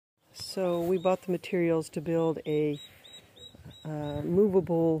So we bought the materials to build a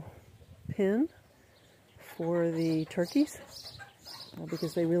movable pen for the turkeys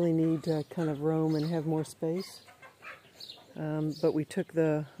because they really need to kind of roam and have more space. But we took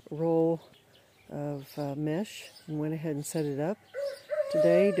the roll of mesh and went ahead and set it up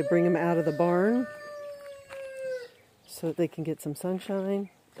today to bring them out of the barn so that they can get some sunshine.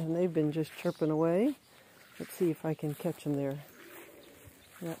 And they've been just chirping away. Let's see if I can catch them there.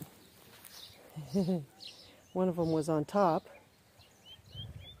 Yep. One of them was on top.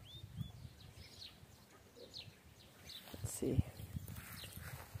 Let's see.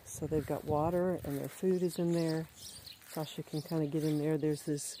 So they've got water and their food is in there. Sasha can kind of get in there. There's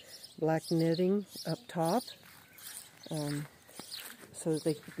this black netting up top. So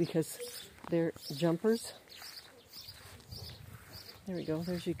that because they're jumpers. There we go.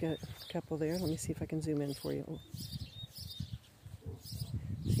 There's you got a couple there. Let me see if I can zoom in for you.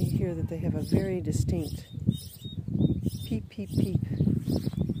 See here that they have a very distinct peep, peep, peep.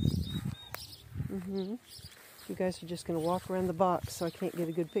 You guys are just going to walk around the box, so I can't get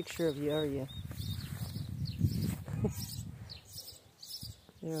a good picture of you, are you?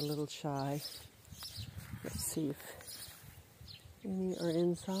 They're a little shy. Let's see if any are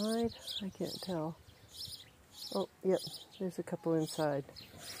inside. I can't tell. Oh, yep, there's a couple inside.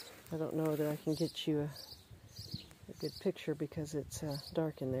 I don't know that I can get you a good picture because it's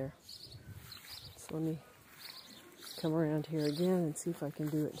dark in there. So let me come around here again and see if I can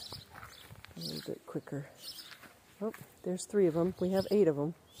do it a little bit quicker. Oh, there's 3 of them. We have 8 of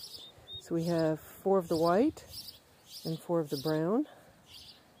them. So we have 4 of the white and 4 of the brown.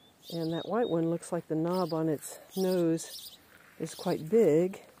 And that white one looks like the knob on its nose is quite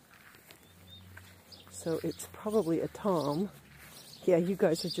big. So it's probably a tom. Yeah, you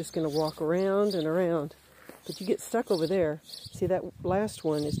guys are just going to walk around and around. But you get stuck over there. See, that last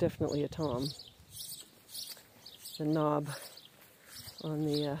one is definitely a tom. The knob on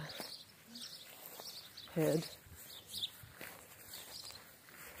the head.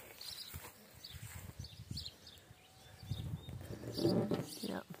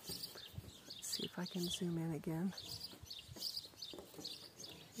 Yeah. Let's see if I can zoom in again.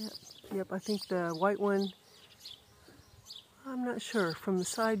 Yep, I think the white one, I'm not sure. From the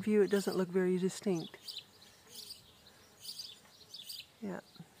side view, it doesn't look very distinct. Yeah,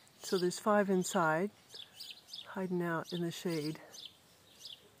 so there's 5 inside, hiding out in the shade.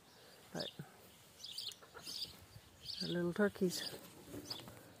 But they're little turkeys.